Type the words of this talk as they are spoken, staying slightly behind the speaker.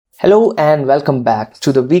Hello and welcome back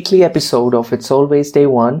to the weekly episode of It's Always Day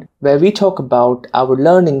One, where we talk about our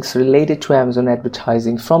learnings related to Amazon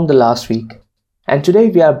advertising from the last week. And today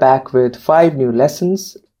we are back with 5 new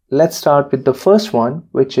lessons. Let's start with the first one,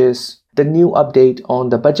 which is the new update on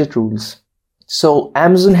the budget rules. So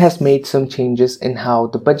Amazon has made some changes in how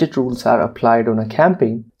the budget rules are applied on a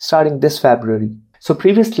campaign starting this February. So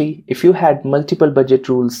previously, if you had multiple budget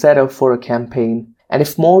rules set up for a campaign, and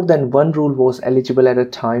if more than one rule was eligible at a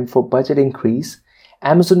time for budget increase,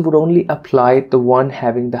 Amazon would only apply the one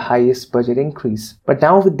having the highest budget increase. But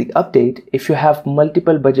now with the update, if you have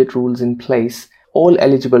multiple budget rules in place, all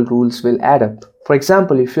eligible rules will add up. For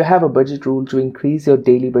example, if you have a budget rule to increase your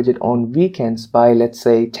daily budget on weekends by, let's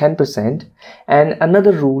say, 10%, and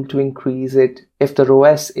another rule to increase it if the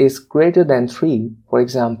ROAS is greater than 3, for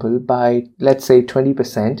example, by, let's say,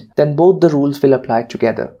 20%, then both the rules will apply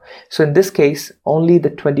together. So in this case, only the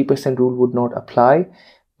 20% rule would not apply,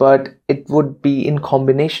 but it would be in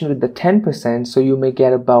combination with the 10%, so you may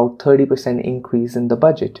get about 30% increase in the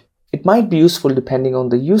budget. It might be useful depending on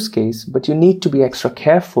the use case, but you need to be extra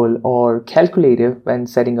careful or calculative when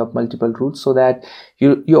setting up multiple rules so that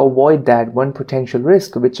you avoid that one potential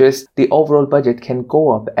risk, which is the overall budget can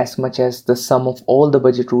go up as much as the sum of all the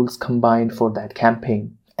budget rules combined for that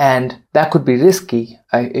campaign. And that could be risky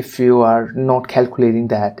if you are not calculating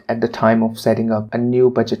that at the time of setting up a new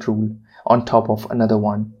budget rule on top of another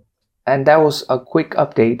one. And that was a quick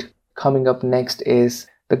update. Coming up next is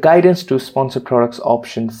the guidance to sponsored products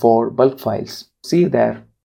option for bulk files. See you there.